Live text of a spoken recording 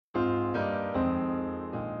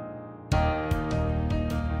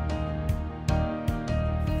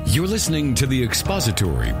You're listening to the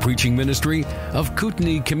expository preaching ministry of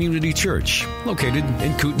Kootenai Community Church, located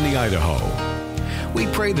in Kootenai, Idaho. We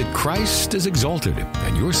pray that Christ is exalted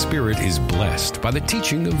and your spirit is blessed by the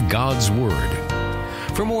teaching of God's Word.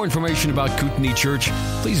 For more information about Kootenai Church,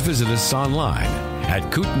 please visit us online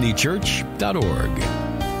at kootenaichurch.org.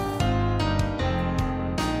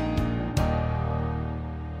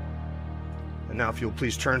 And now if you'll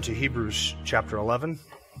please turn to Hebrews chapter 11.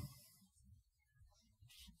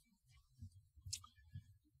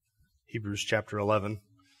 Hebrews chapter 11.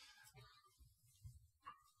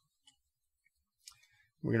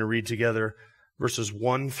 We're going to read together verses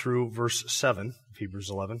 1 through verse 7 of Hebrews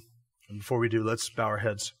 11. And before we do, let's bow our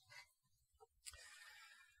heads.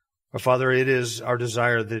 Our Father, it is our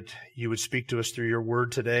desire that you would speak to us through your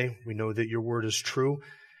word today. We know that your word is true.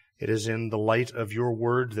 It is in the light of your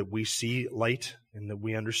word that we see light and that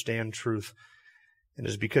we understand truth. It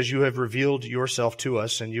is because you have revealed yourself to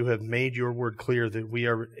us and you have made your word clear that we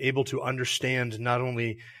are able to understand not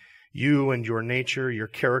only you and your nature, your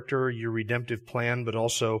character, your redemptive plan, but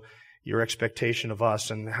also your expectation of us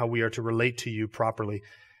and how we are to relate to you properly.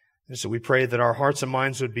 And so we pray that our hearts and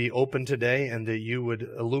minds would be open today and that you would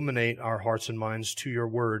illuminate our hearts and minds to your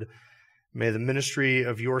word. May the ministry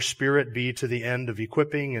of your Spirit be to the end of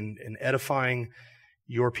equipping and edifying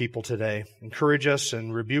your people today. Encourage us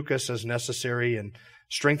and rebuke us as necessary and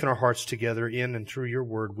strengthen our hearts together in and through your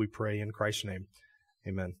word, we pray in Christ's name.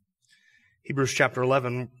 Amen. Hebrews chapter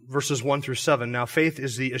 11, verses 1 through 7. Now faith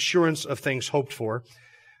is the assurance of things hoped for,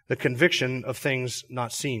 the conviction of things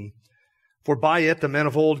not seen. For by it the men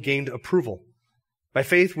of old gained approval. By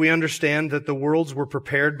faith we understand that the worlds were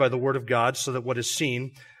prepared by the word of God, so that what is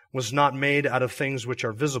seen was not made out of things which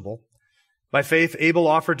are visible. By faith Abel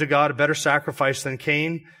offered to God a better sacrifice than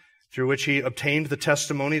Cain, through which he obtained the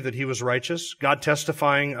testimony that he was righteous, God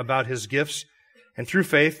testifying about his gifts. And through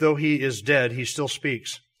faith, though he is dead, he still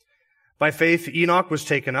speaks. By faith Enoch was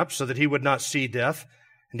taken up so that he would not see death,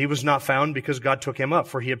 and he was not found because God took him up,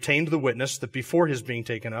 for he obtained the witness that before his being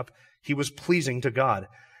taken up, he was pleasing to God.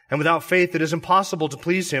 And without faith it is impossible to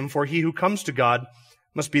please him, for he who comes to God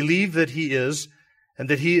must believe that he is, and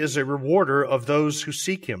that he is a rewarder of those who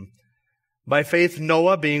seek him. By faith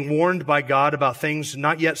Noah, being warned by God about things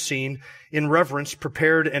not yet seen, in reverence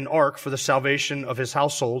prepared an ark for the salvation of his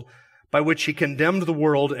household, by which he condemned the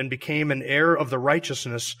world and became an heir of the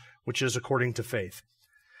righteousness which is according to faith.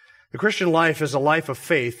 The Christian life is a life of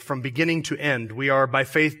faith from beginning to end. We are by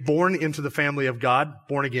faith born into the family of God,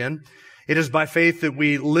 born again. It is by faith that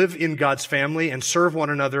we live in God's family and serve one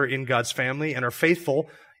another in God's family and are faithful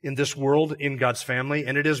in this world in God's family.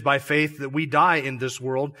 And it is by faith that we die in this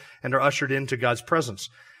world and are ushered into God's presence.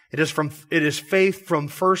 It is faith from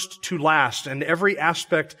first to last, and every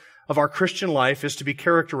aspect of our Christian life is to be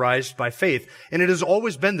characterized by faith. And it has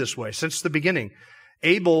always been this way since the beginning.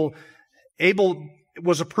 Abel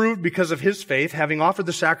was approved because of his faith, having offered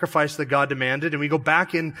the sacrifice that God demanded. And we go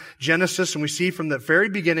back in Genesis and we see from the very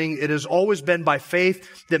beginning, it has always been by faith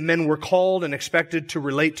that men were called and expected to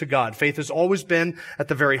relate to God. Faith has always been at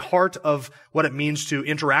the very heart of what it means to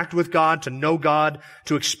interact with God, to know God,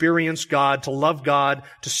 to experience God, to love God,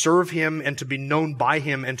 to serve him, and to be known by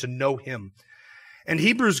him and to know him. And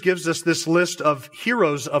Hebrews gives us this list of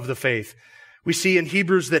heroes of the faith. We see in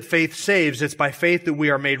Hebrews that faith saves. It's by faith that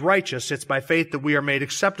we are made righteous. It's by faith that we are made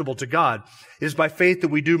acceptable to God. It is by faith that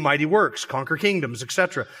we do mighty works, conquer kingdoms,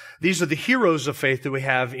 etc. These are the heroes of faith that we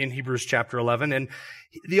have in Hebrews chapter 11. And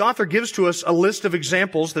the author gives to us a list of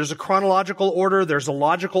examples. There's a chronological order. There's a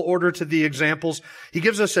logical order to the examples. He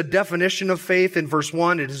gives us a definition of faith in verse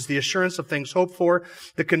 1. It is the assurance of things hoped for,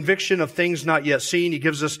 the conviction of things not yet seen. He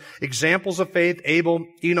gives us examples of faith, Abel,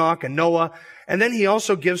 Enoch, and Noah. And then he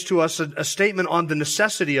also gives to us a statement on the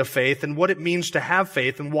necessity of faith and what it means to have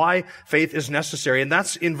faith and why faith is necessary. And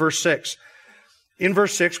that's in verse 6. In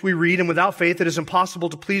verse 6, we read, "And without faith it is impossible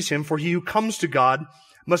to please him, for he who comes to God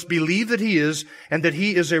must believe that he is, and that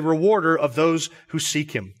he is a rewarder of those who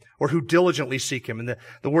seek him," or who diligently seek him. And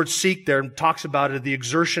the word seek there talks about it, the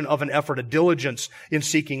exertion of an effort, a diligence in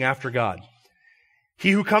seeking after God.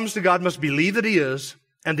 He who comes to God must believe that he is,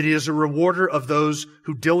 and that he is a rewarder of those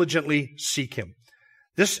who diligently seek him.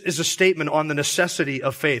 This is a statement on the necessity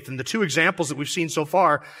of faith. And the two examples that we've seen so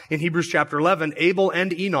far in Hebrews chapter 11, Abel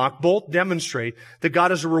and Enoch, both demonstrate that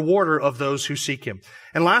God is a rewarder of those who seek him.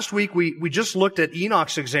 And last week we just looked at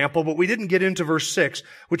Enoch's example, but we didn't get into verse 6,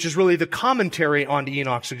 which is really the commentary on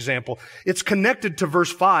Enoch's example. It's connected to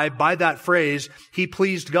verse 5 by that phrase, he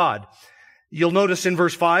pleased God. You'll notice in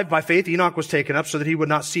verse 5, by faith Enoch was taken up so that he would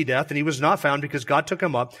not see death, and he was not found because God took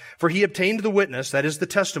him up. For he obtained the witness, that is the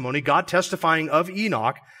testimony, God testifying of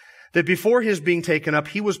Enoch, that before his being taken up,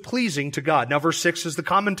 he was pleasing to God. Now, verse 6 is the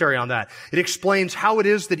commentary on that. It explains how it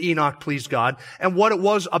is that Enoch pleased God and what it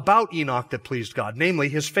was about Enoch that pleased God, namely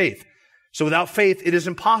his faith. So without faith, it is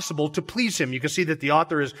impossible to please him. You can see that the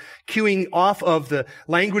author is cueing off of the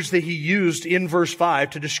language that he used in verse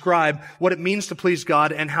 5 to describe what it means to please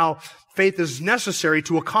God and how faith is necessary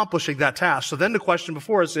to accomplishing that task. So then the question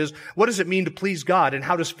before us is, what does it mean to please God, and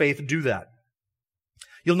how does faith do that?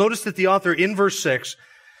 You'll notice that the author in verse 6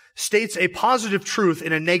 states a positive truth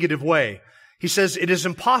in a negative way. He says it is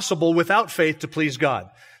impossible without faith to please God.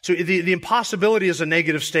 So the impossibility is a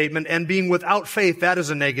negative statement, and being without faith, that is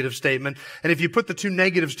a negative statement. And if you put the two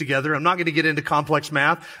negatives together, I'm not going to get into complex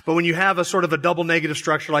math, but when you have a sort of a double negative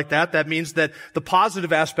structure like that, that means that the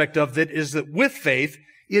positive aspect of it is that with faith,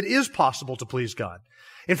 it is possible to please God.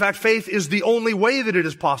 In fact, faith is the only way that it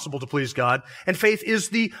is possible to please God, and faith is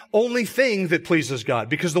the only thing that pleases God,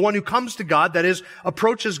 because the one who comes to God, that is,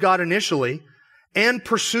 approaches God initially, and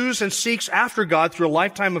pursues and seeks after God through a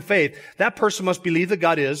lifetime of faith, that person must believe that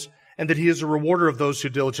God is, and that he is a rewarder of those who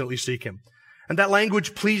diligently seek him. And that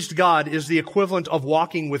language, pleased God, is the equivalent of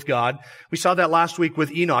walking with God. We saw that last week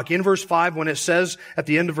with Enoch. In verse 5, when it says at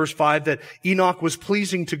the end of verse 5 that Enoch was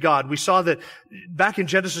pleasing to God, we saw that back in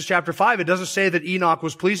Genesis chapter 5, it doesn't say that Enoch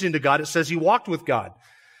was pleasing to God. It says he walked with God.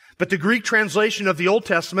 But the Greek translation of the Old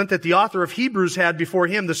Testament that the author of Hebrews had before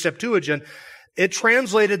him, the Septuagint, it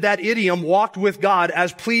translated that idiom, walked with God,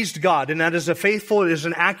 as pleased God. And that is a faithful, it is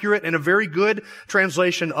an accurate and a very good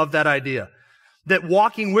translation of that idea. That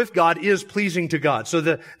walking with God is pleasing to God. So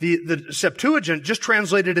the Septuagint just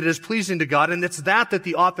translated it as pleasing to God, and it's that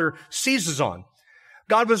the author seizes on.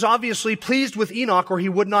 God was obviously pleased with Enoch, or he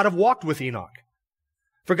would not have walked with Enoch.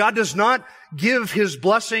 For God does not give his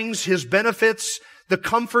blessings, his benefits, the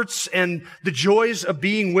comforts and the joys of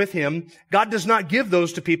being with him. God does not give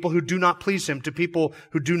those to people who do not please him, to people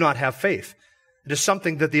who do not have faith. It is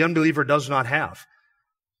something that the unbeliever does not have.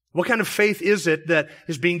 What kind of faith is it that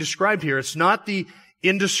is being described here? It's not the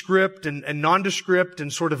indescript and nondescript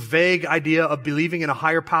and sort of vague idea of believing in a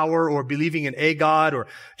higher power or believing in a God or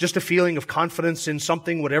just a feeling of confidence in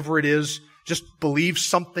something, whatever it is. Just believe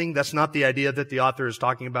something. That's not the idea that the author is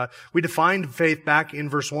talking about. We defined faith back in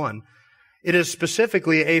verse 1. It is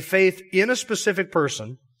specifically a faith in a specific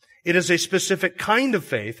person. It is a specific kind of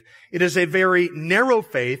faith. It is a very narrow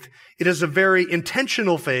faith. It is a very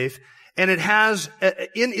intentional faith. And it has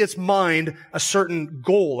in its mind a certain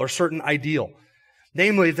goal or certain ideal.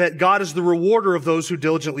 Namely, that God is the rewarder of those who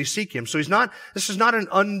diligently seek him. So this is not an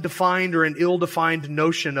undefined or an ill-defined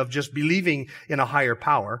notion of just believing in a higher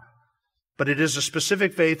power. But it is a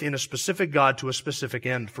specific faith in a specific God to a specific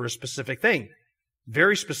end for a specific thing.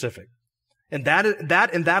 Very specific. And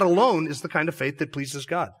that alone is the kind of faith that pleases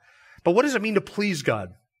God. But what does it mean to please God?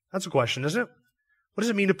 That's a question, isn't it? What does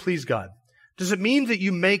it mean to please God? Does it mean that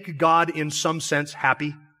you make God in some sense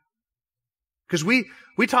happy? Because we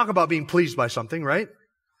talk about being pleased by something, right?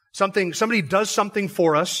 Somebody does something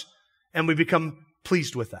for us and we become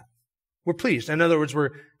pleased with that. We're pleased. In other words,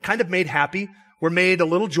 we're kind of made happy. We're made a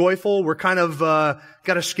little joyful. We're kind of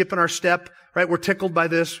got a skip in our step, right? We're tickled by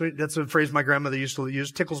this. That's a phrase my grandmother used to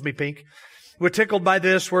use, tickles me pink. We're tickled by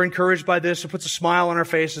this. We're encouraged by this. It puts a smile on our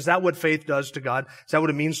face. Is that what faith does to God? Is that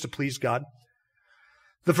what it means to please God?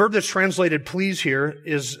 The verb that's translated please here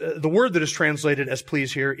is, the word that is translated as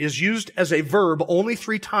please here is used as a verb only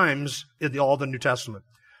 3 times in all the New Testament.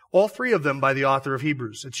 All 3 of them by the author of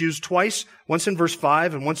Hebrews. It's used twice, once in verse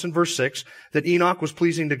 5 and once in verse 6, that Enoch was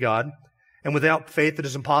pleasing to God, and without faith it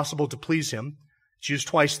is impossible to please him. It's used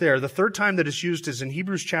twice there. The third time that it's used is in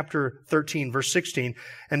Hebrews chapter 13, verse 16.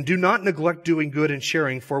 And do not neglect doing good and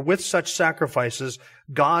sharing, for with such sacrifices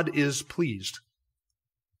God is pleased.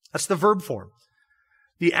 That's the verb form.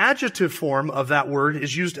 The adjective form of that word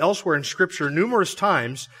is used elsewhere in Scripture numerous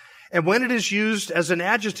times. And when it is used as an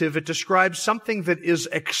adjective, it describes something that is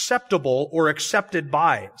acceptable or accepted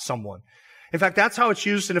by someone. In fact, that's how it's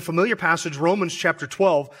used in a familiar passage, Romans chapter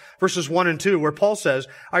 12, verses 1 and 2, where Paul says,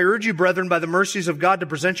 I urge you, brethren, by the mercies of God, to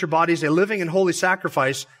present your bodies a living and holy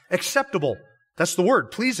sacrifice, acceptable. That's the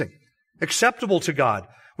word, pleasing. Acceptable to God,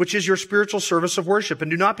 which is your spiritual service of worship.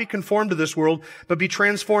 And do not be conformed to this world, but be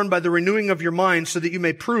transformed by the renewing of your mind, so that you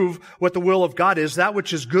may prove what the will of God is, that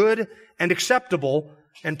which is good and acceptable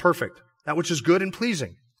and perfect. That which is good and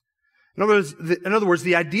pleasing. In other words,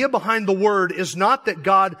 the idea behind the word is not that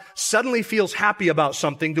God suddenly feels happy about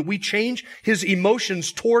something, that we change his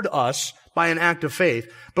emotions toward us by an act of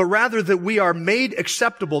faith, but rather that we are made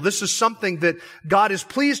acceptable. This is something that God is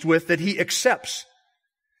pleased with, that he accepts.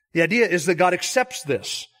 The idea is that God accepts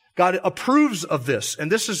this. God approves of this.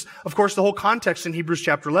 And this is, of course, the whole context in Hebrews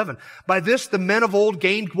chapter 11. By this, the men of old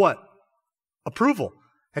gained what? approval,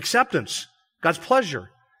 acceptance, God's pleasure.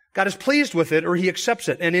 God is pleased with it or he accepts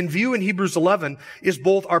it. And in view in Hebrews 11 is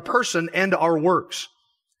both our person and our works.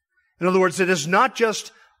 In other words, it is not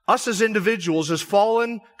just us as individuals, as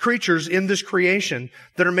fallen creatures in this creation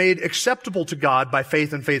that are made acceptable to God by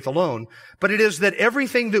faith and faith alone, but it is that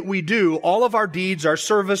everything that we do, all of our deeds, our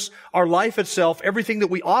service, our life itself, everything that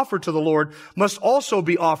we offer to the Lord must also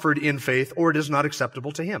be offered in faith or it is not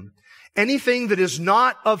acceptable to him. Anything that is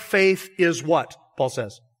not of faith is what? Paul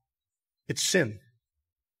says. It's sin.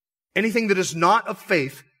 Anything that is not of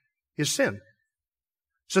faith is sin.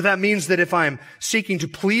 So that means that if I'm seeking to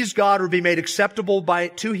please God or be made acceptable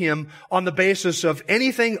to him on the basis of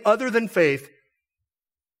anything other than faith,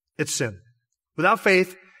 it's sin. Without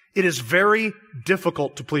faith, it is very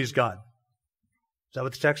difficult to please God. Is that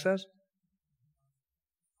what the text says?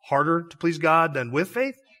 Harder to please God than with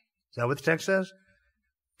faith? Is that what the text says?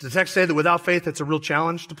 Does the text say that without faith, it's a real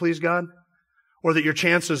challenge to please God? Or that your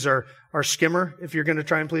chances are skimmer if you're going to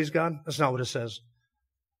try and please God? That's not what it says.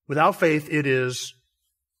 Without faith, it is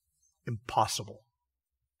impossible.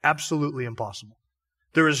 Absolutely impossible.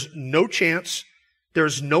 There is no chance. There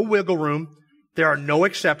is no wiggle room. There are no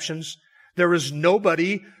exceptions. There is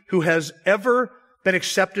nobody who has ever been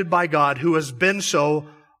accepted by God who has been so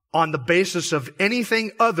on the basis of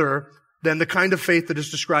anything other than the kind of faith that is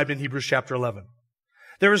described in Hebrews chapter 11.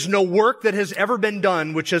 There is no work that has ever been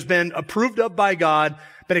done which has been approved of by God,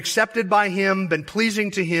 been accepted by him, been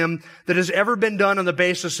pleasing to him, that has ever been done on the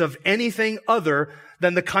basis of anything other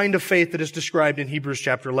than the kind of faith that is described in Hebrews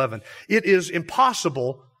chapter 11. It is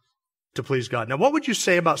impossible to please God. Now, what would you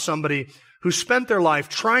say about somebody who spent their life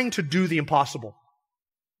trying to do the impossible?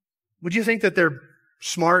 Would you think that they're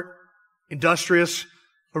smart, industrious,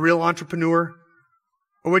 a real entrepreneur?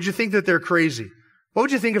 Or would you think that they're crazy? What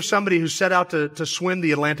would you think of somebody who set out to swim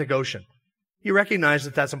the Atlantic Ocean? You recognize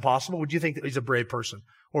that that's impossible. Would you think that he's a brave person?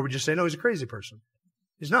 Or would you say, no, he's a crazy person?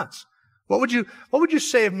 He's nuts. What would you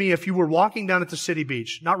say of me if you were walking down at the city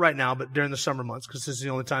beach? Not right now, but during the summer months, because this is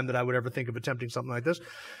the only time that I would ever think of attempting something like this.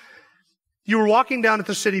 You were walking down at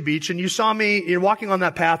the city beach and you saw me, you're walking on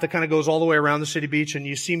that path that kind of goes all the way around the city beach and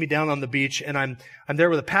you see me down on the beach and I'm there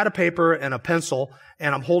with a pad of paper and a pencil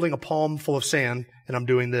and I'm holding a palm full of sand and I'm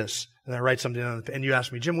doing this. And I write something down and you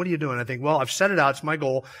ask me, Jim, what are you doing? I think, well, I've set it out. It's my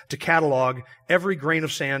goal to catalog every grain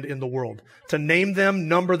of sand in the world, to name them,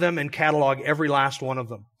 number them, and catalog every last one of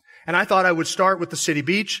them. And I thought I would start with the city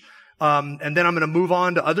beach, and then I'm going to move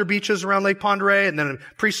on to other beaches around Lake Ponderay, and then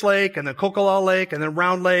Priest Lake, and then Coquelin Lake, and then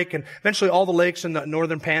Round Lake, and eventually all the lakes in the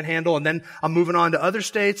northern panhandle, and then I'm moving on to other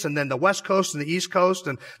states, and then the West Coast and the East Coast,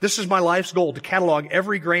 and this is my life's goal, to catalog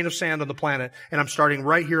every grain of sand on the planet, and I'm starting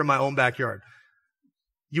right here in my own backyard.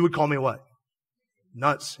 You would call me what?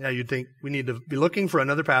 Nuts. Yeah, you'd think we need to be looking for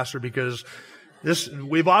another pastor because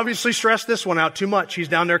we've obviously stressed this one out too much. He's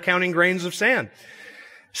down there counting grains of sand.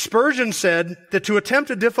 Spurgeon said that to attempt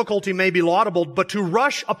a difficulty may be laudable, but to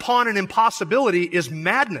rush upon an impossibility is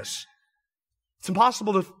madness. It's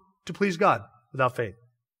impossible to please God without faith.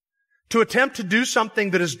 To attempt to do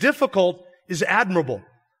something that is difficult is admirable.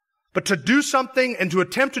 But to do something and to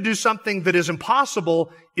attempt to do something that is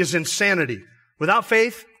impossible is insanity. Without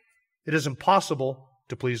faith, it is impossible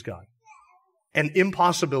to please God. An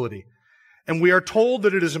impossibility. And we are told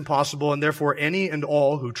that it is impossible, and therefore any and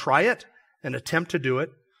all who try it and attempt to do it,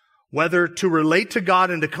 whether to relate to God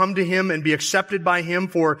and to come to him and be accepted by him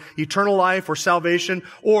for eternal life or salvation,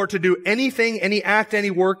 or to do anything, any act, any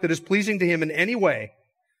work that is pleasing to him in any way,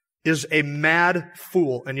 is a mad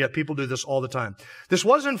fool. And yet people do this all the time. This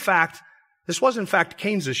was in fact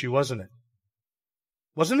Cain's issue, wasn't it?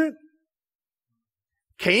 Wasn't it?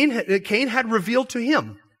 Cain had revealed to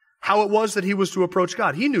him how it was that he was to approach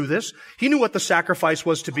God. He knew this. He knew what the sacrifice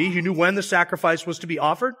was to be. He knew when the sacrifice was to be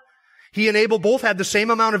offered. He and Abel both had the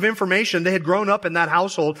same amount of information. They had grown up in that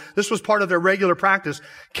household. This was part of their regular practice.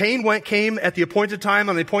 Cain came at the appointed time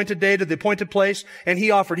on the appointed day to the appointed place, and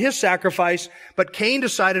he offered his sacrifice. But Cain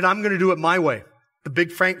decided, I'm going to do it my way. The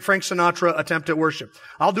big Frank Sinatra attempt at worship.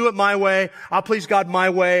 I'll do it my way. I'll please God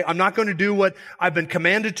my way. I'm not going to do what I've been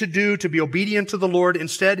commanded to do, to be obedient to the Lord.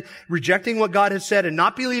 Instead, rejecting what God had said and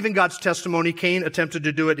not believing God's testimony, Cain attempted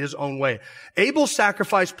to do it his own way. Abel's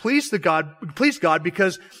sacrifice pleased God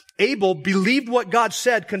because Abel believed what God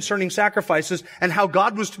said concerning sacrifices and how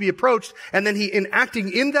God was to be approached. And then he, in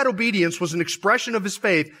acting in that obedience, was an expression of his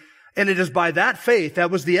faith. And it is by that faith,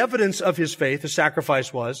 that was the evidence of his faith, the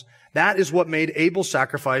sacrifice was, that is what made Abel's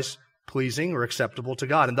sacrifice pleasing or acceptable to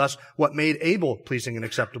God, and thus what made Abel pleasing and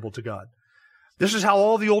acceptable to God. This is how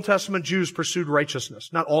all the Old Testament Jews pursued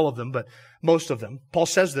righteousness. Not all of them, but most of them. Paul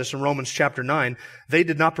says this in Romans chapter 9. They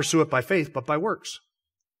did not pursue it by faith, but by works.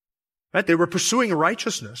 Right? They were pursuing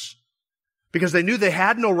righteousness because they knew they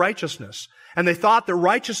had no righteousness. And they thought that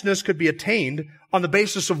righteousness could be attained on the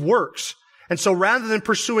basis of works. And so rather than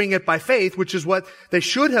pursuing it by faith, which is what they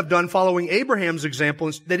should have done following Abraham's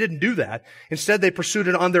example, they didn't do that. Instead, they pursued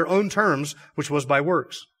it on their own terms, which was by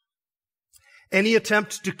works. Any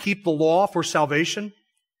attempt to keep the law for salvation,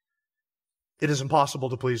 it is impossible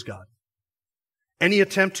to please God. Any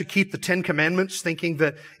attempt to keep the 10 Commandments, thinking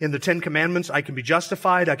that in the 10 Commandments I can be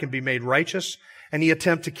justified, I can be made righteous. Any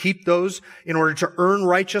attempt to keep those in order to earn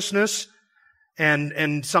righteousness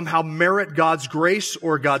and somehow merit God's grace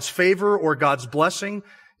or God's favor or God's blessing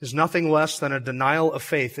is nothing less than a denial of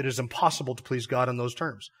faith. It is impossible to please God on those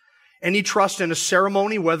terms. Any trust in a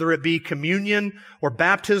ceremony, whether it be communion or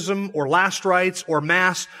baptism or last rites or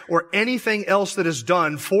mass or anything else that is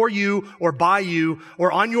done for you or by you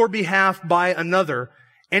or on your behalf by another,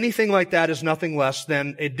 anything like that is nothing less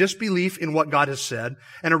than a disbelief in what God has said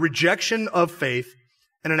and a rejection of faith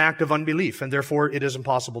and an act of unbelief. And therefore, it is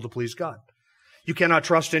impossible to please God. You cannot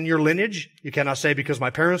trust in your lineage. You cannot say because my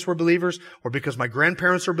parents were believers or because my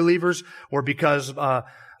grandparents are believers or because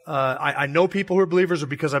I know people who are believers or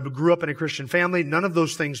because I grew up in a Christian family. None of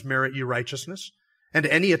those things merit you righteousness. And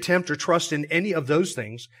any attempt or trust in any of those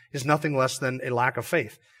things is nothing less than a lack of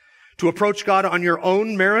faith. To approach God on your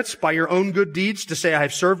own merits, by your own good deeds, to say,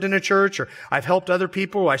 I've served in a church, or I've helped other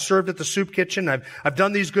people, or I served at the soup kitchen, I've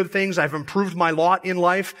done these good things, I've improved my lot in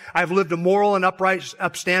life, I've lived a moral and upright,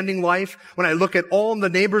 upstanding life. When I look at all the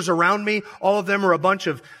neighbors around me, all of them are a bunch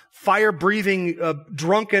of fire-breathing,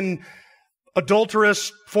 drunken,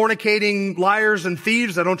 adulterous, fornicating liars and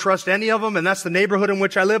thieves. I don't trust any of them, and that's the neighborhood in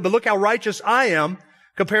which I live. But look how righteous I am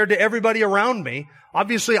compared to everybody around me.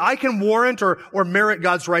 Obviously, I can warrant or merit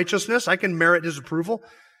God's righteousness. I can merit His approval.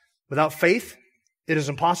 Without faith, it is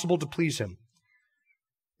impossible to please Him.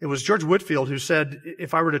 It was George Whitefield who said,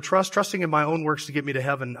 if I were to trusting in my own works to get me to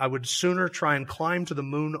heaven, I would sooner try and climb to the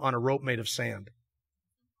moon on a rope made of sand.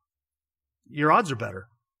 Your odds are better.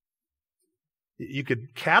 You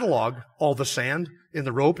could catalog all the sand in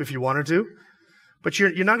the rope if you wanted to, but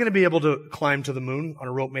you're not going to be able to climb to the moon on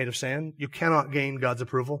a rope made of sand. You cannot gain God's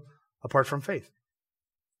approval apart from faith.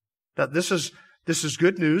 That this is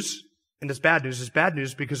good news, and it's bad news. It's bad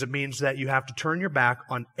news because it means that you have to turn your back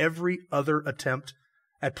on every other attempt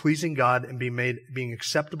at pleasing God and being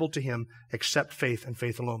acceptable to Him, except faith and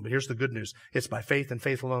faith alone. But here's the good news. It's by faith and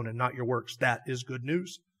faith alone and not your works. That is good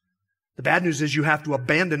news. The bad news is you have to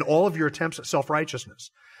abandon all of your attempts at self-righteousness.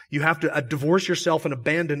 You have to divorce yourself and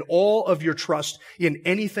abandon all of your trust in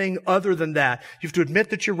anything other than that. You have to admit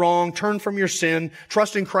that you're wrong, turn from your sin,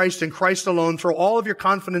 trust in Christ and Christ alone, throw all of your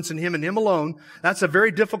confidence in Him and Him alone. That's a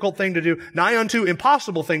very difficult thing to do, nigh unto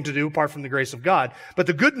impossible thing to do apart from the grace of God. But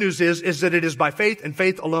the good news is that it is by faith and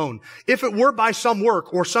faith alone. If it were by some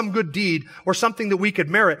work or some good deed or something that we could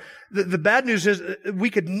merit, the bad news is we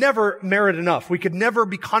could never merit enough. We could never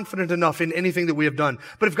be confident enough in anything that we have done.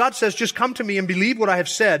 But if God says, just come to me and believe what I have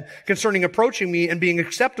said concerning approaching me and being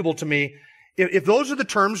acceptable to me, if those are the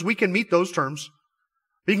terms, we can meet those terms.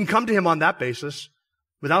 We can come to Him on that basis.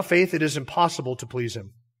 Without faith, it is impossible to please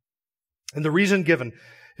Him. And the reason given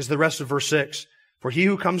is the rest of verse 6. For he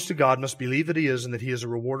who comes to God must believe that He is and that He is a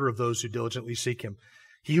rewarder of those who diligently seek Him.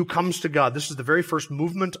 He who comes to God, this is the very first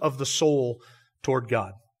movement of the soul toward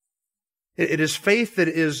God. It is faith that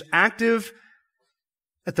is active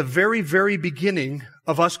at the very, very beginning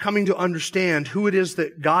of us coming to understand who it is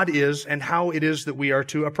that God is and how it is that we are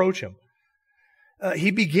to approach Him.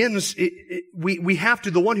 He begins, we have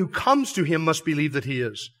to, the one who comes to Him must believe that He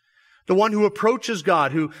is. The one who approaches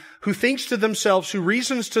God, who thinks to themselves, who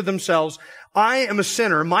reasons to themselves, I am a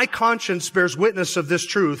sinner, my conscience bears witness of this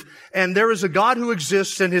truth, and there is a God who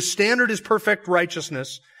exists and His standard is perfect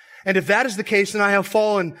righteousness. And if that is the case, then I have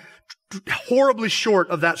fallen horribly short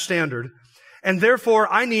of that standard. And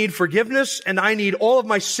therefore, I need forgiveness and I need all of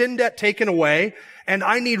my sin debt taken away and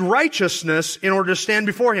I need righteousness in order to stand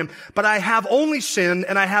before Him. But I have only sin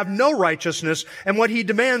and I have no righteousness. And what He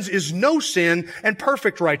demands is no sin and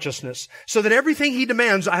perfect righteousness. So that everything He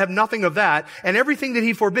demands, I have nothing of that. And everything that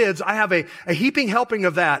He forbids, I have a heaping helping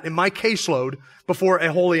of that in my caseload before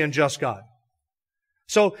a holy and just God.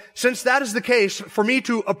 So since that is the case, for me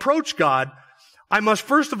to approach God, I must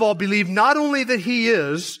first of all believe not only that He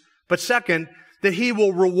is, but second, that He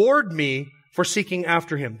will reward me for seeking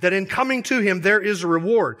after Him. That in coming to Him, there is a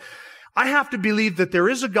reward. I have to believe that there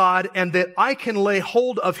is a God and that I can lay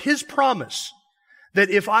hold of His promise. That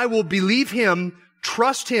if I will believe Him,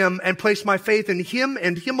 trust Him, and place my faith in Him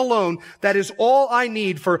and Him alone, that is all I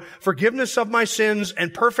need for forgiveness of my sins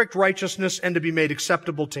and perfect righteousness and to be made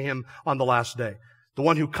acceptable to Him on the last day. The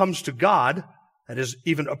one who comes to God, that is,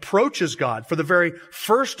 even approaches God for the very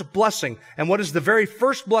first blessing. And what is the very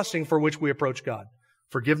first blessing for which we approach God?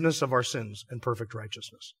 Forgiveness of our sins and perfect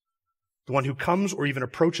righteousness. The one who comes or even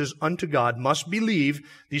approaches unto God must believe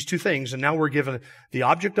these two things. And now we're given the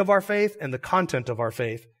object of our faith and the content of our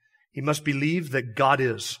faith. He must believe that God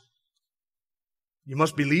is. You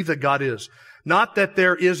must believe that God is. Not that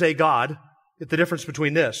there is a God. The difference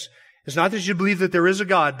between this is not that you believe that there is a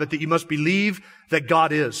God, but that you must believe that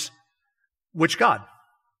God is. Which God?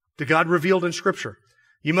 The God revealed in Scripture.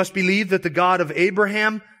 You must believe that the God of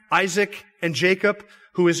Abraham, Isaac, and Jacob,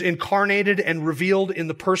 who is incarnated and revealed in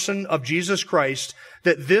the person of Jesus Christ,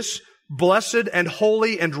 that this blessed and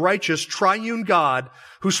holy and righteous triune God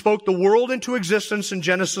who spoke the world into existence in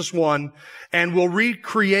Genesis 1 and will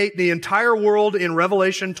recreate the entire world in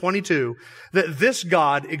Revelation 22, that this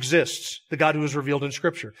God exists, the God who is revealed in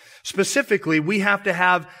Scripture. Specifically, we have to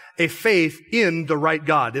have a faith in the right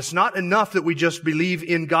God. It's not enough that we just believe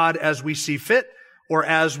in God as we see fit, or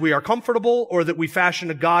as we are comfortable, or that we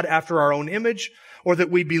fashion a God after our own image, or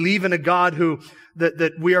that we believe in a God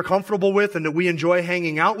that we are comfortable with and that we enjoy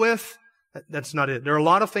hanging out with. That's not it. There are a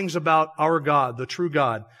lot of things about our God, the true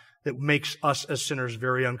God, that makes us as sinners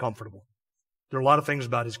very uncomfortable. There are a lot of things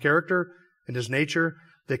about His character and His nature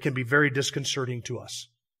that can be very disconcerting to us.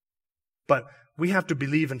 But we have to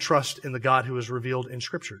believe and trust in the God who is revealed in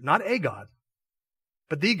Scripture. Not a God,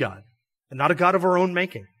 but the God, and not a God of our own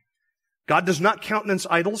making. God does not countenance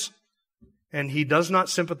idols, and He does not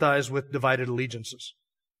sympathize with divided allegiances.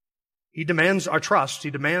 He demands our trust.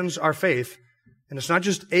 He demands our faith. And it's not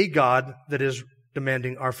just a God that is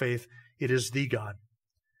demanding our faith. It is the God.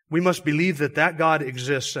 We must believe that that God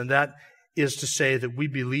exists, and that is to say that we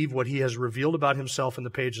believe what He has revealed about Himself in the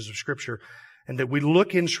pages of Scripture, and that we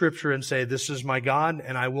look in Scripture and say, this is my God,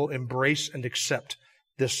 and I will embrace and accept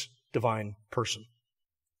this divine person.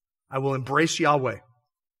 I will embrace Yahweh.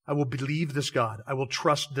 I will believe this God. I will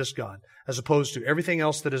trust this God, as opposed to everything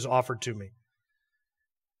else that is offered to me.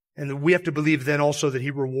 And we have to believe then also that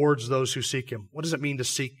He rewards those who seek Him. What does it mean to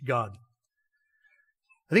seek God?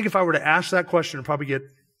 I think if I were to ask that question, I'd probably get,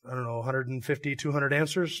 150, 200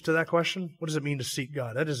 answers to that question. What does it mean to seek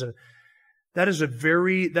God? That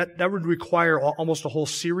would require almost a whole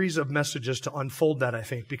series of messages to unfold that, I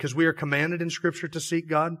think, because we are commanded in Scripture to seek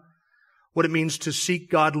God. What it means to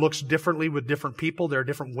seek God looks differently with different people. There are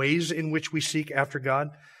different ways in which we seek after God.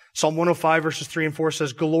 Psalm 105 verses 3 and 4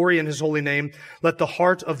 says, "Glory in His holy name. Let the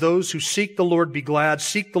heart of those who seek the Lord be glad.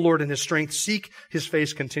 Seek the Lord in His strength. Seek His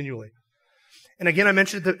face continually." And again, I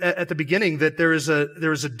mentioned at the beginning that there is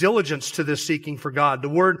a diligence to this seeking for God. The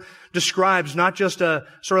word describes not just a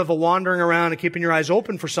sort of a wandering around and keeping your eyes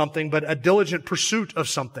open for something, but a diligent pursuit of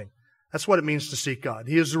something. That's what it means to seek God.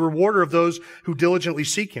 He is the rewarder of those who diligently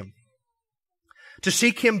seek Him. To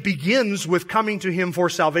seek Him begins with coming to Him for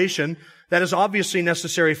salvation. That is obviously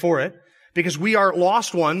necessary for it, because we are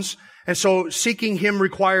lost ones. And so seeking Him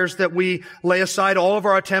requires that we lay aside all of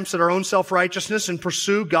our attempts at our own self-righteousness and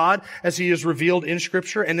pursue God as He is revealed in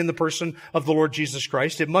Scripture and in the person of the Lord Jesus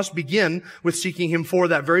Christ. It must begin with seeking Him for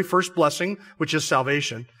that very first blessing, which is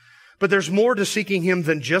salvation. But there's more to seeking Him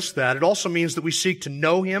than just that. It also means that we seek to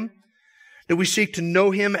know Him, that we seek to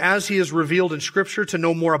know Him as He is revealed in Scripture, to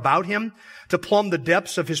know more about Him, to plumb the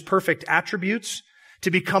depths of His perfect attributes, to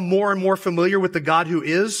become more and more familiar with the God who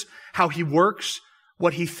is, how He works,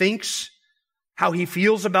 what He thinks, how He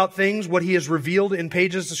feels about things, what He has revealed in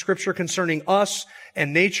pages of Scripture concerning us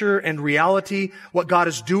and nature and reality, what God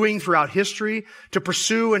is doing throughout history. To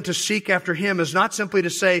pursue and to seek after Him is not simply to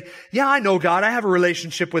say, yeah, I know God, I have a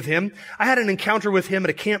relationship with Him. I had an encounter with Him at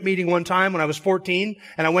a camp meeting one time when I was 14,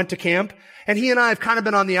 and I went to camp, and He and I have kind of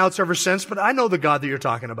been on the outs ever since, but I know the God that you're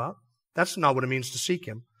talking about. That's not what it means to seek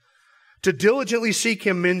Him. To diligently seek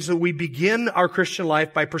Him means that we begin our Christian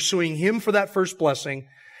life by pursuing Him for that first blessing,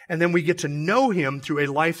 and then we get to know Him through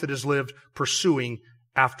a life that is lived pursuing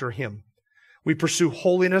after Him. We pursue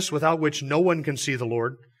holiness, without which no one can see the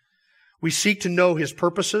Lord. We seek to know His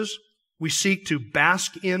purposes. We seek to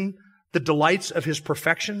bask in the delights of His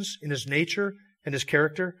perfections, in His nature and His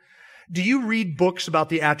character. Do you read books about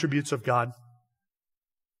the attributes of God?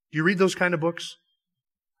 Do you read those kind of books?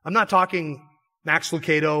 I'm not talking Max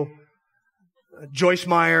Lucado, Joyce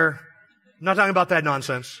Meyer. I'm not talking about that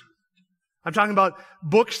nonsense. I'm talking about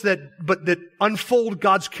books that unfold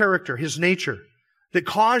God's character, His nature, that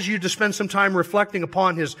cause you to spend some time reflecting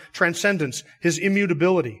upon His transcendence, His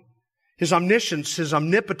immutability, His omniscience, His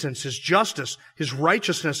omnipotence, His justice, His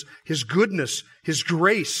righteousness, His goodness, His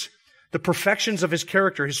grace, the perfections of His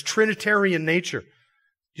character, His Trinitarian nature.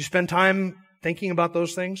 You spend time thinking about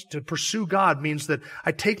those things? To pursue God means that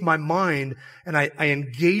I take my mind and I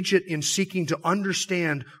engage it in seeking to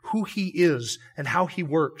understand who He is and how He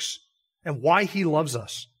works and why He loves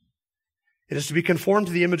us. It is to be conformed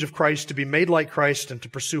to the image of Christ, to be made like Christ, and to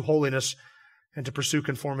pursue holiness and to pursue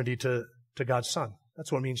conformity to God's Son.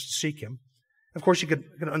 That's what it means to seek Him. Of course, you can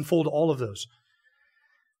unfold all of those.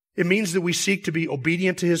 It means that we seek to be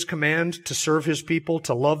obedient to His command, to serve His people,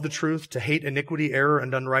 to love the truth, to hate iniquity, error,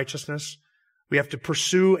 and unrighteousness. We have to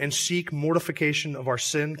pursue and seek mortification of our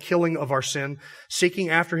sin, killing of our sin, seeking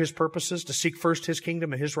after His purposes, to seek first His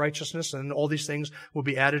kingdom and His righteousness, and all these things will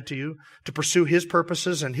be added to you. To pursue His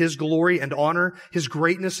purposes and His glory and honor, His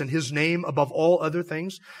greatness and His name above all other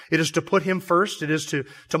things. It is to put Him first. It is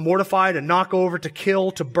to mortify, to knock over, to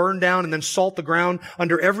kill, to burn down, and then salt the ground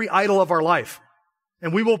under every idol of our life.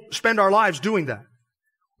 And we will spend our lives doing that.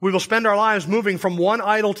 We will spend our lives moving from one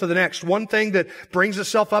idol to the next, one thing that brings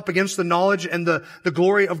itself up against the knowledge and the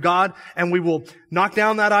glory of God, and we will knock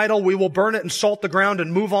down that idol, we will burn it and salt the ground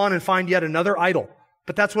and move on and find yet another idol.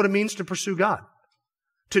 But that's what it means to pursue God.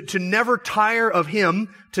 To never tire of Him,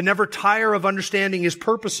 to never tire of understanding His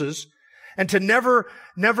purposes, and to never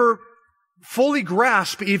fully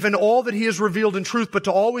grasp even all that He has revealed in truth, but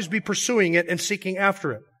to always be pursuing it and seeking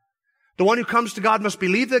after it. The one who comes to God must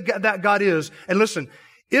believe that God is. And listen,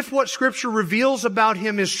 if what Scripture reveals about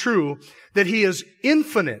Him is true, that He is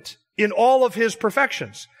infinite in all of His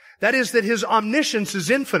perfections. That is, that His omniscience is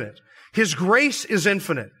infinite. His grace is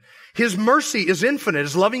infinite. His mercy is infinite.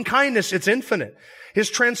 His loving kindness, it's infinite. His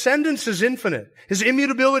transcendence is infinite. His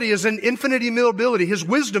immutability is an infinite immutability. His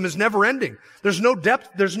wisdom is never ending. There's no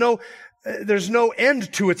depth. There's no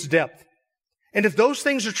end to its depth. And if those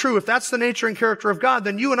things are true, if that's the nature and character of God,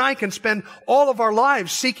 then you and I can spend all of our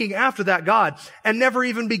lives seeking after that God and never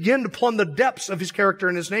even begin to plumb the depths of His character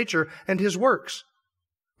and His nature and His works.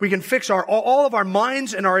 We can fix all of our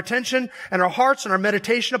minds and our attention and our hearts and our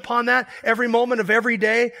meditation upon that every moment of every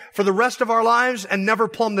day for the rest of our lives and never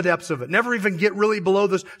plumb the depths of it. Never even get really below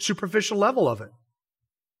the superficial level of it.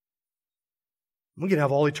 We can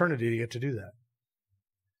have all eternity to get to do that.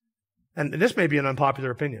 And this may be an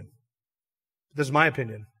unpopular opinion. This is my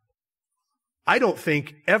opinion. I don't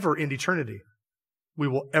think ever in eternity we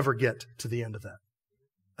will ever get to the end of that.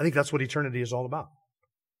 I think that's what eternity is all about.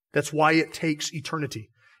 That's why it takes eternity,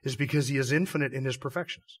 is because He is infinite in His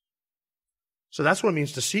perfections. So that's what it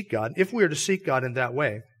means to seek God. If we are to seek God in that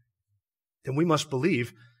way, then we must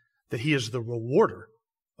believe that He is the rewarder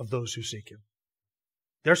of those who seek Him.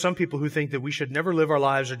 There are some people who think that we should never live our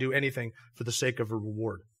lives or do anything for the sake of a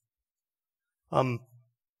reward.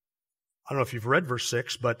 I don't know if you've read verse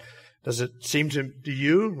 6, but does it seem to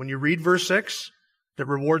you, when you read verse 6, that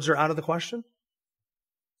rewards are out of the question?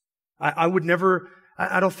 I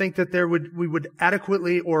don't think that we would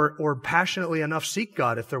adequately or passionately enough seek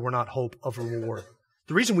God if there were not hope of a reward.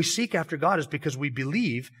 The reason we seek after God is because we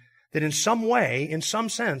believe that in some way, in some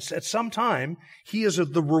sense, at some time, He is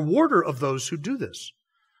the rewarder of those who do this.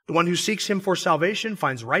 The one who seeks Him for salvation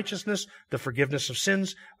finds righteousness, the forgiveness of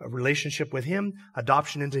sins, a relationship with Him,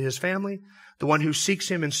 adoption into His family. The one who seeks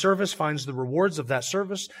Him in service finds the rewards of that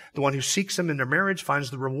service. The one who seeks Him in their marriage finds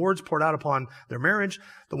the rewards poured out upon their marriage.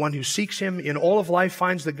 The one who seeks Him in all of life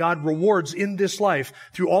finds that God rewards in this life.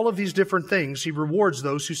 Through all of these different things, He rewards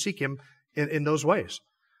those who seek Him in those ways.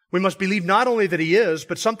 We must believe not only that He is,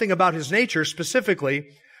 but something about His nature, specifically,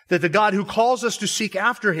 that the God who calls us to seek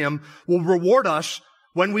after Him will reward us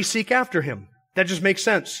when we seek after Him. That just makes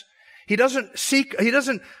sense. He doesn't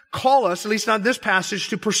call us, at least not in this passage,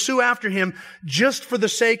 to pursue after Him just for the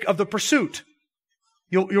sake of the pursuit.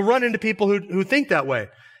 You'll run into people who think that way.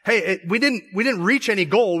 Hey, we didn't reach any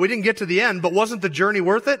goal. We didn't get to the end, but wasn't the journey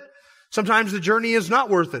worth it? Sometimes the journey is not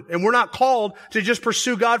worth it. And we're not called to just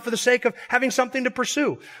pursue God for the sake of having something to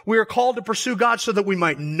pursue. We are called to pursue God so that we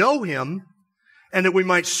might know Him and that we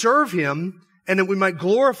might serve Him and that we might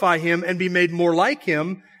glorify Him and be made more like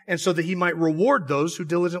Him, and so that He might reward those who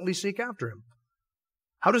diligently seek after Him.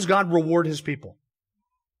 How does God reward His people?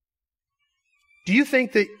 Do you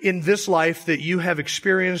think that in this life that you have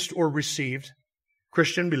experienced or received,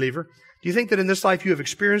 Christian believer, do you think that in this life you have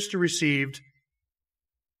experienced or received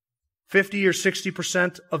 50 or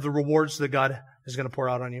 60% of the rewards that God is going to pour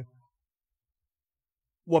out on you?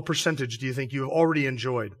 What percentage do you think you have already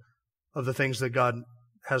enjoyed of the things that God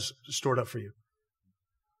has stored up for you?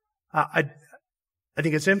 I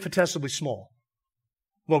think it's infinitesimally small,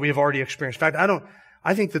 what we have already experienced. In fact,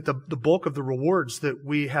 I think that the bulk of the rewards that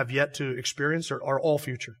we have yet to experience are all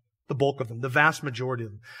future. The bulk of them, the vast majority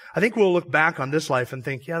of them. I think we'll look back on this life and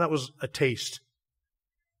think, yeah, that was a taste.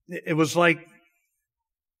 It was like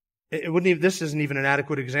This isn't even an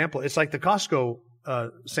adequate example. It's like the Costco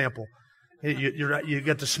sample. You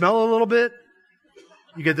get to smell a little bit.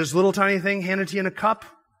 You get this little tiny thing handed to you in a cup.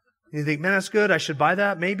 And you think, man, that's good. I should buy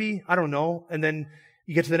that. Maybe. I don't know. And then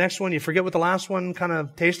you get to the next one. You forget what the last one kind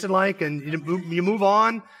of tasted like. And you move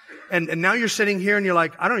on. And now you're sitting here and you're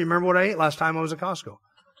like, I don't even remember what I ate last time I was at Costco.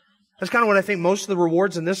 That's kind of what I think most of the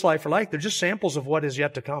rewards in this life are like. They're just samples of what is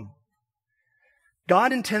yet to come.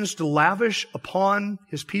 God intends to lavish upon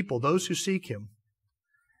His people, those who seek Him,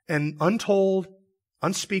 an untold,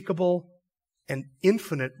 unspeakable, and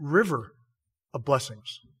infinite river of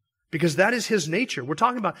blessings. Because that is His nature. We're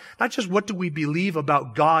talking about not just what do we believe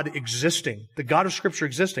about God existing, the God of Scripture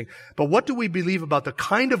existing, but what do we believe about the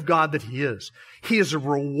kind of God that He is? He is a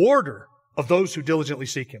rewarder of those who diligently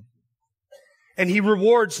seek Him. And He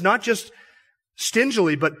rewards not just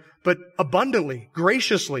stingily, but abundantly,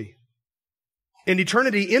 graciously, in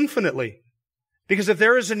eternity infinitely. Because if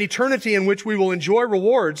there is an eternity in which we will enjoy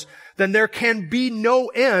rewards, then there can be no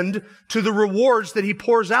end to the rewards that He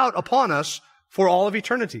pours out upon us for all of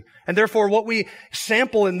eternity. And therefore, what we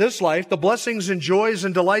sample in this life, the blessings and joys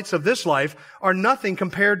and delights of this life, are nothing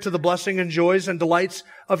compared to the blessing and joys and delights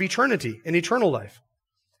of eternity and eternal life.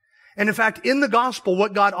 And in fact, in the gospel,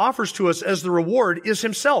 what God offers to us as the reward is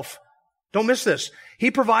Himself. Don't miss this. He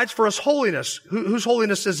provides for us holiness. Whose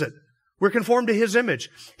holiness is it? We're conformed to His image.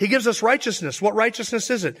 He gives us righteousness. What righteousness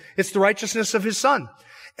is it? It's the righteousness of His Son.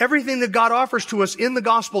 Everything that God offers to us in the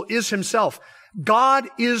gospel is Himself. God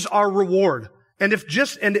is our reward. And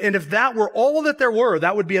if that were all that there were,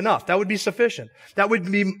 that would be enough. That would be sufficient. That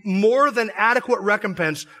would be more than adequate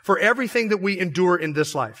recompense for everything that we endure in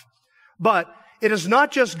this life. But it is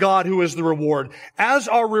not just God who is the reward. As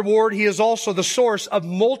our reward, He is also the source of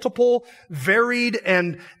multiple, varied,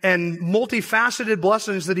 and multifaceted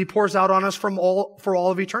blessings that He pours out on us for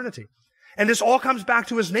all of eternity. And this all comes back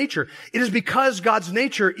to His nature. It is because God's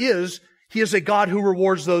nature is, He is a God who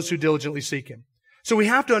rewards those who diligently seek Him. So we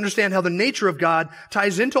have to understand how the nature of God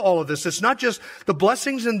ties into all of this. It's not just the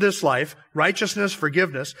blessings in this life, righteousness,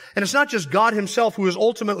 forgiveness, and it's not just God Himself who is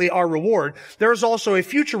ultimately our reward. There is also a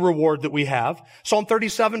future reward that we have. Psalm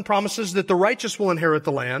 37 promises that the righteous will inherit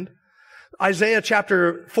the land. Isaiah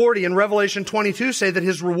chapter 40 and Revelation 22 say that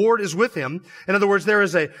His reward is with Him. In other words, there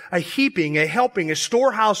is a heaping, a helping, a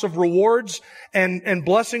storehouse of rewards and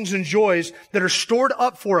blessings and joys that are stored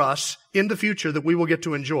up for us in the future that we will get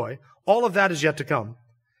to enjoy. All of that is yet to come.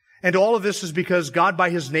 And all of this is because God by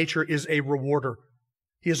His nature is a rewarder.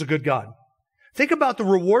 He is a good God. Think about the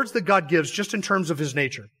rewards that God gives just in terms of His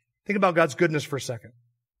nature. Think about God's goodness for a second.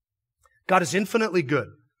 God is infinitely good,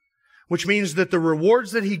 which means that the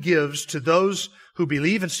rewards that He gives to those who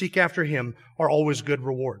believe and seek after Him are always good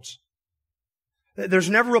rewards. There's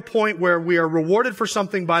never a point where we are rewarded for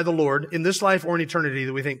something by the Lord in this life or in eternity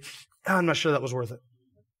that we think, I'm not sure that was worth it.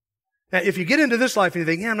 Now, if you get into this life and you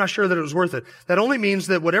think, I'm not sure that it was worth it, that only means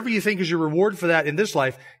that whatever you think is your reward for that in this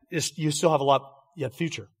life, you still have a lot yet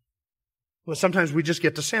future. Well, sometimes we just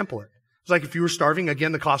get to sample it. It's like if you were starving,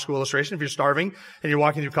 again, the Costco illustration, if you're starving and you're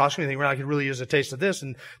walking through Costco and you think, well, I could really use a taste of this,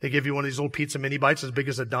 and they give you one of these little pizza mini bites as big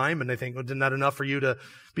as a dime, and they think, well, isn't that enough for you to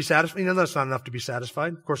be satisfied? That's not enough to be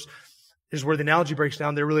satisfied. Of course, here's where the analogy breaks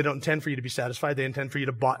down. They really don't intend for you to be satisfied. They intend for you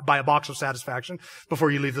to buy a box of satisfaction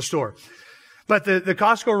before you leave the store. But the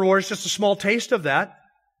Costco reward is just a small taste of that.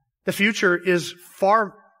 The future is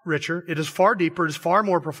far richer. It is far deeper. It is far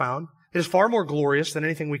more profound. It is far more glorious than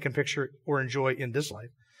anything we can picture or enjoy in this life.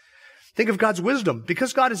 Think of God's wisdom.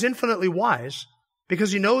 Because God is infinitely wise,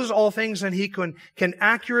 because He knows all things and He can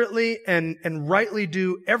accurately and rightly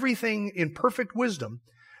do everything in perfect wisdom,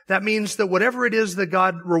 that means that whatever it is that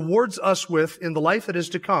God rewards us with in the life that is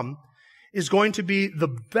to come is going to be the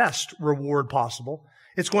best reward possible.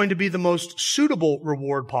 It's going to be the most suitable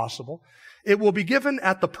reward possible. It will be given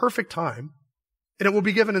at the perfect time, and it will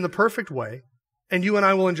be given in the perfect way, and you and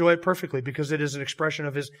I will enjoy it perfectly because it is an expression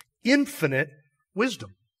of His infinite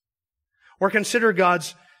wisdom. Or consider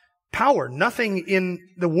God's power. Nothing in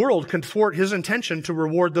the world can thwart His intention to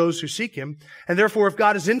reward those who seek Him, and therefore if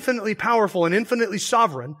God is infinitely powerful and infinitely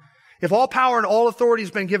sovereign, if all power and all authority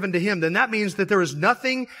has been given to Him, then that means that there is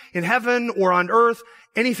nothing in heaven or on earth,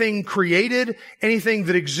 anything created, anything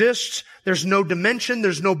that exists, there's no dimension,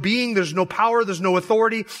 there's no being, there's no power, there's no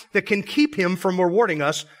authority that can keep Him from rewarding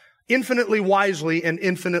us infinitely wisely and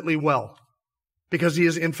infinitely well, because He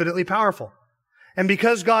is infinitely powerful. And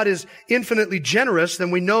because God is infinitely generous,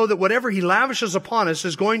 then we know that whatever He lavishes upon us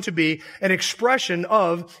is going to be an expression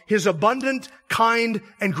of His abundant, kind,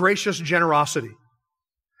 and gracious generosity.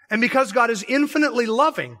 And because God is infinitely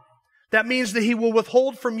loving, that means that He will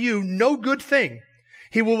withhold from you no good thing.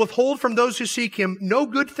 He will withhold from those who seek him no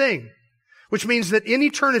good thing, which means that in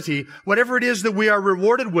eternity, whatever it is that we are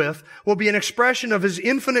rewarded with will be an expression of his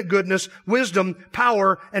infinite goodness, wisdom,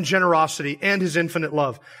 power, and generosity, and his infinite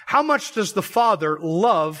love. How much does the Father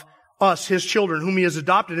love us, his children, whom he has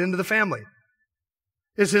adopted into the family?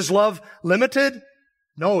 Is his love limited?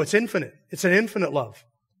 No, it's infinite. It's an infinite love.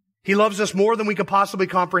 He loves us more than we could possibly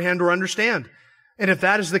comprehend or understand. And if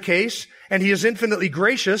that is the case, and he is infinitely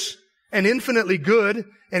gracious, and infinitely good,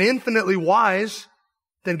 and infinitely wise,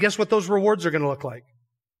 then guess what those rewards are going to look like?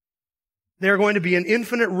 They are going to be an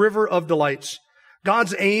infinite river of delights.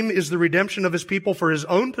 God's aim is the redemption of his people for his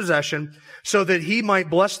own possession, so that he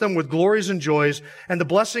might bless them with glories and joys, and the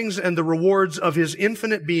blessings and the rewards of his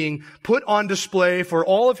infinite being put on display for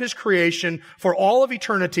all of his creation, for all of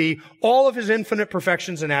eternity, all of his infinite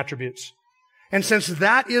perfections and attributes. And since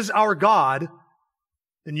that is our God,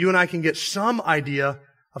 then you and I can get some idea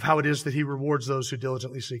of how it is that he rewards those who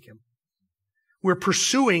diligently seek him. We're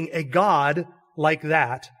pursuing a God like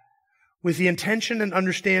that with the intention and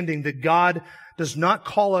understanding that God does not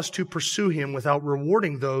call us to pursue him without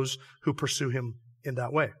rewarding those who pursue him in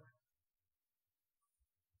that way.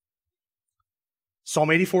 Psalm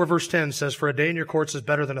 84 verse 10 says, "For a day in your courts is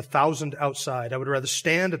better than 1,000 outside. I would rather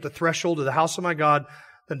stand at the threshold of the house of my God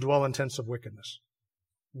than dwell in tents of wickedness."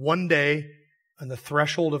 One day on the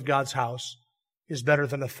threshold of God's house is better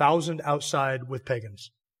than 1,000 outside with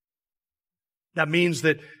pagans. That means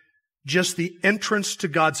that just the entrance to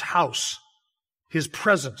God's house, his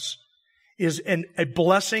presence, is a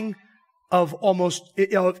blessing of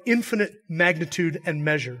infinite magnitude and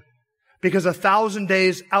measure. Because 1,000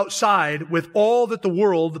 days outside with all that the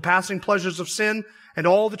world, the passing pleasures of sin and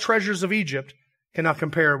all the treasures of Egypt cannot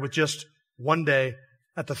compare with just one day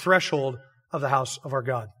at the threshold of the house of our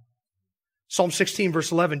God. Psalm 16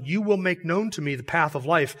 verse 11, "You will make known to me the path of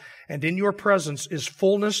life, and in your presence is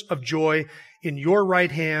fullness of joy. In your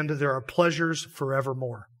right hand there are pleasures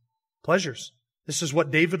forevermore." Pleasures. This is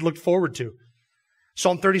what David looked forward to.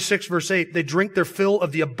 Psalm 36 verse 8, "They drink their fill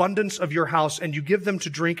of the abundance of your house, and you give them to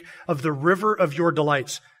drink of the river of your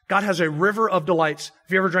delights." God has a river of delights.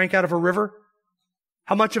 Have you ever drank out of a river?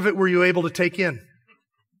 How much of it were you able to take in?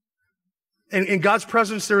 In God's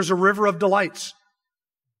presence, there is a river of delights.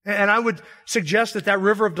 And I would suggest that that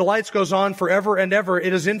river of delights goes on forever and ever.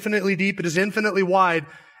 It is infinitely deep. It is infinitely wide.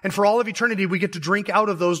 And for all of eternity, we get to drink out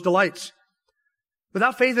of those delights.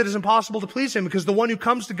 Without faith, it is impossible to please him, because the one who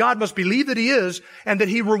comes to God must believe that he is, and that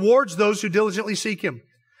he rewards those who diligently seek him.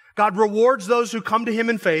 God rewards those who come to him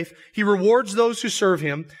in faith. He rewards those who serve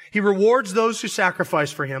him. He rewards those who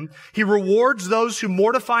sacrifice for him. He rewards those who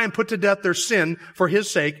mortify and put to death their sin for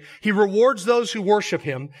his sake. He rewards those who worship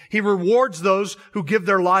him. He rewards those who give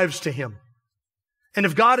their lives to him. And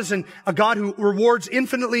if God is a God who rewards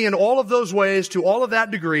infinitely in all of those ways, to all of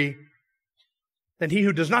that degree, then he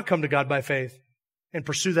who does not come to God by faith and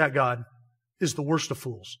pursue that God is the worst of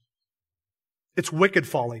fools. It's wicked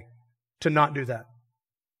folly to not do that.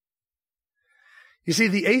 You see,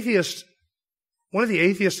 one of the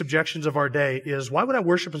atheist objections of our day is, why would I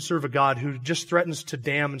worship and serve a God who just threatens to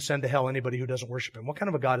damn and send to hell anybody who doesn't worship him? What kind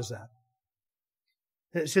of a God is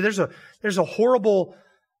that? See, there's a horrible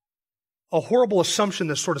assumption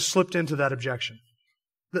that sort of slipped into that objection.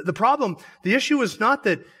 The issue is not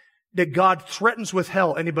that God threatens with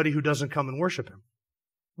hell anybody who doesn't come and worship him.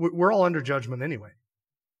 We're all under judgment anyway.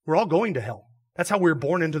 We're all going to hell. That's how we were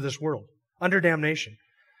born into this world, under damnation.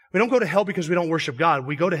 We don't go to hell because we don't worship God.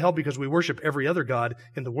 We go to hell because we worship every other god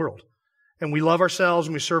in the world. And we love ourselves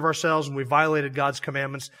and we serve ourselves and we violated God's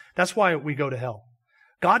commandments. That's why we go to hell.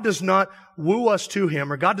 God does not woo us to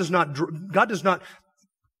him, or God does not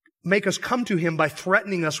make us come to him by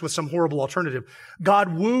threatening us with some horrible alternative.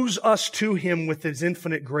 God woos us to him with his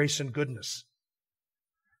infinite grace and goodness.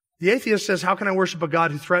 The atheist says, how can I worship a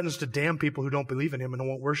God who threatens to damn people who don't believe in him and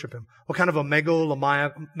won't worship him? What kind of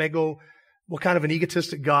what kind of an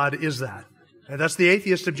egotistic God is that? And that's the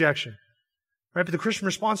atheist objection. Right? But the Christian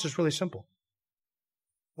response is really simple.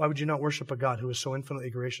 Why would you not worship a God who is so infinitely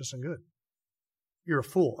gracious and good? You're a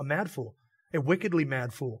fool, a mad fool, a wickedly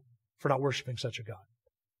mad fool for not worshiping such a God.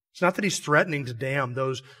 It's not that he's threatening to damn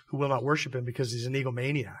those who will not worship him because he's an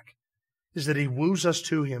egomaniac. It's that he woos us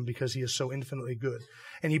to him because he is so infinitely good.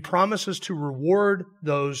 And he promises to reward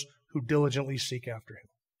those who diligently seek after him.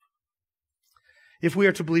 If we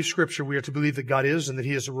are to believe Scripture, we are to believe that God is and that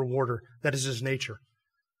he is a rewarder. That is his nature.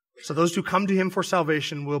 So those who come to him for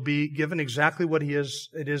salvation will be given exactly what it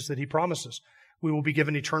is that he promises. We will be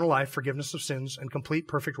given eternal life, forgiveness of sins, and complete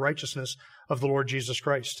perfect righteousness of the Lord Jesus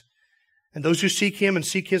Christ. And those who seek him and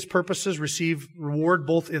seek his purposes receive reward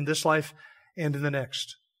both in this life and in the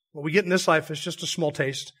next. What we get in this life is just a small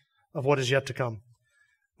taste of what is yet to come.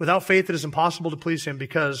 Without faith, it is impossible to please Him,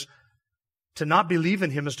 because to not believe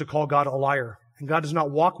in Him is to call God a liar. And God does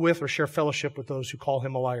not walk with or share fellowship with those who call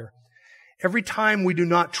Him a liar. Every time we do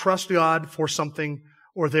not trust God for something,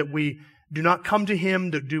 or that we do not come to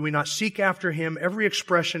Him, that do we not seek after Him, every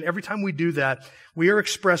expression, every time we do that, we are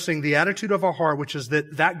expressing the attitude of our heart, which is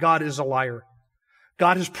that God is a liar.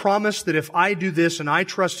 God has promised that if I do this and I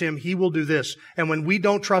trust Him, He will do this. And when we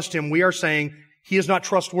don't trust Him, we are saying He is not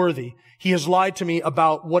trustworthy. He has lied to me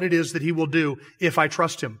about what it is that He will do if I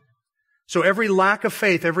trust Him. So every lack of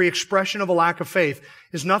faith, every expression of a lack of faith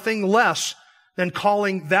is nothing less than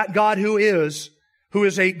calling that God who is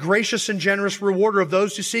a gracious and generous rewarder of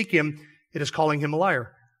those who seek Him, it is calling Him a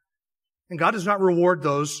liar. And God does not reward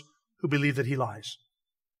those who believe that He lies.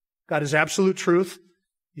 God is absolute truth.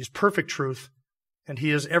 He is perfect truth. And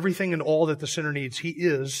He is everything and all that the sinner needs. He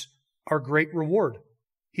is our great reward.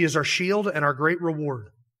 He is our shield and our great reward.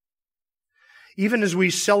 Even as we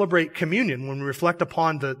celebrate communion, when we reflect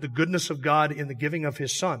upon the goodness of God in the giving of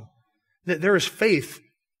His Son, that there is faith.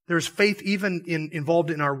 There is faith even involved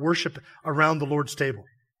in our worship around the Lord's table.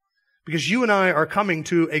 Because you and I are coming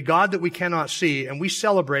to a God that we cannot see, and we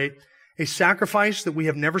celebrate a sacrifice that we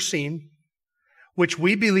have never seen, which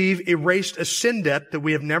we believe erased a sin debt that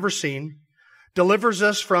we have never seen, delivers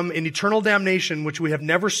us from an eternal damnation which we have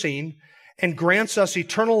never seen, and grants us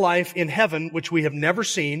eternal life in heaven which we have never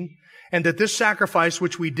seen, and that this sacrifice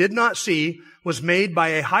which we did not see was made by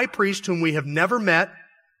a high priest whom we have never met,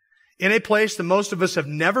 in a place that most of us have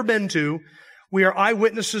never been to. We are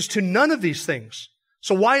eyewitnesses to none of these things.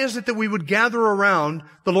 So why is it that we would gather around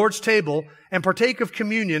the Lord's table and partake of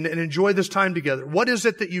communion and enjoy this time together? What is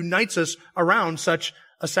it that unites us around such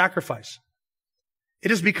a sacrifice? It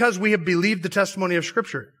is because we have believed the testimony of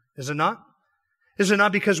Scripture, is it not? Is it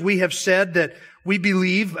not because we have said that we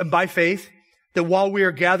believe by faith that while we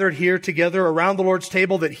are gathered here together around the Lord's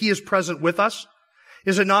table, that He is present with us?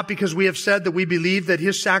 Is it not because we have said that we believe that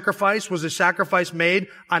His sacrifice was a sacrifice made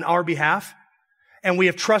on our behalf? And we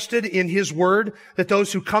have trusted in His word that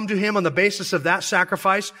those who come to Him on the basis of that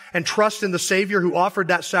sacrifice and trust in the Savior who offered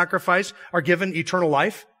that sacrifice are given eternal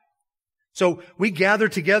life? So we gather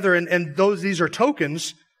together, and these are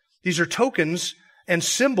tokens and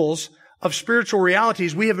symbols of spiritual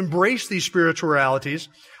realities. We have embraced these spiritual realities.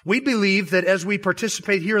 We believe that as we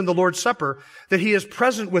participate here in the Lord's Supper, that He is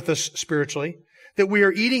present with us spiritually, that we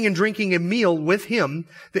are eating and drinking a meal with Him,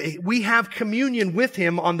 that we have communion with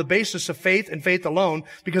Him on the basis of faith and faith alone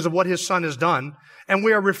because of what His Son has done, and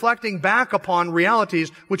we are reflecting back upon realities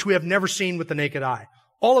which we have never seen with the naked eye.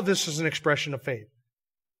 All of this is an expression of faith.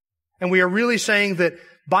 And we are really saying that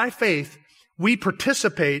by faith, we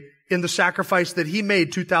participate in the sacrifice that He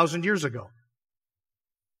made 2,000 years ago.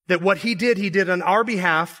 That what He did on our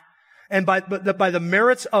behalf, and by the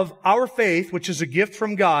merits of our faith, which is a gift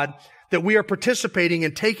from God, that we are participating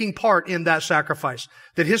and taking part in that sacrifice.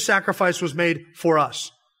 That His sacrifice was made for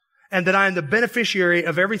us. And that I am the beneficiary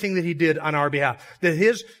of everything that He did on our behalf. That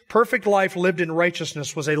His perfect life lived in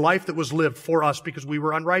righteousness was a life that was lived for us because we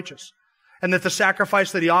were unrighteous. And that the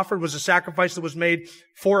sacrifice that He offered was a sacrifice that was made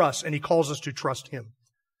for us, and He calls us to trust Him.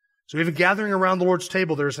 So even gathering around the Lord's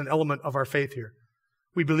table, there is an element of our faith here.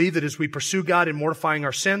 We believe that as we pursue God in mortifying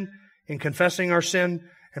our sin, in confessing our sin,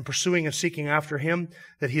 and pursuing and seeking after Him,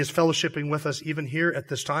 that He is fellowshipping with us even here at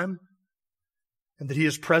this time, and that He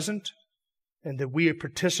is present, and that we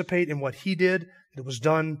participate in what He did, that was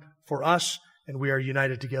done for us, and we are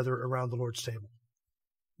united together around the Lord's table.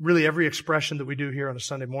 Really, every expression that we do here on a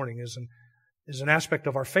Sunday morning is an aspect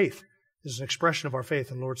of our faith, is an expression of our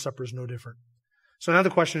faith, and Lord's Supper is no different. So now the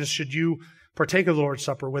question is, should you partake of the Lord's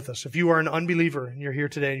Supper with us? If you are an unbeliever and you're here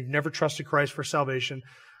today and you've never trusted Christ for salvation,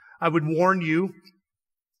 I would warn you,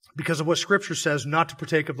 because of what Scripture says, not to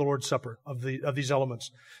partake of the Lord's Supper, of these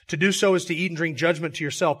elements. To do so is to eat and drink judgment to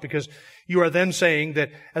yourself, because you are then saying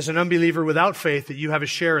that as an unbeliever without faith, that you have a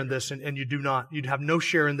share in this, and you do not. You'd have no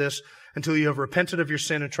share in this until you have repented of your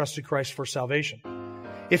sin and trusted Christ for salvation.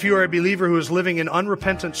 If you are a believer who is living in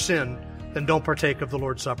unrepentant sin, then don't partake of the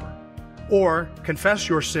Lord's Supper. Or confess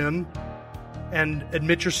your sin and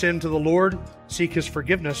admit your sin to the Lord, seek His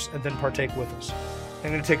forgiveness, and then partake with us. I'm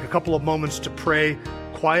going to take a couple of moments to pray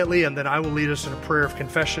quietly, and then I will lead us in a prayer of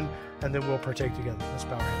confession, and then we'll partake together. Let's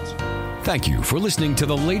bow our heads. Thank you for listening to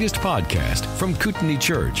the latest podcast from Kootenai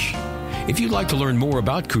Church. If you'd like to learn more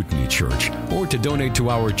about Kootenai Church or to donate to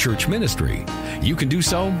our church ministry, you can do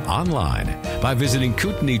so online by visiting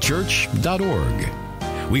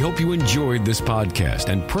kootenaichurch.org. We hope you enjoyed this podcast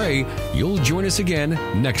and pray you'll join us again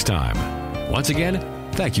next time. Once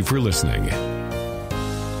again, thank you for listening.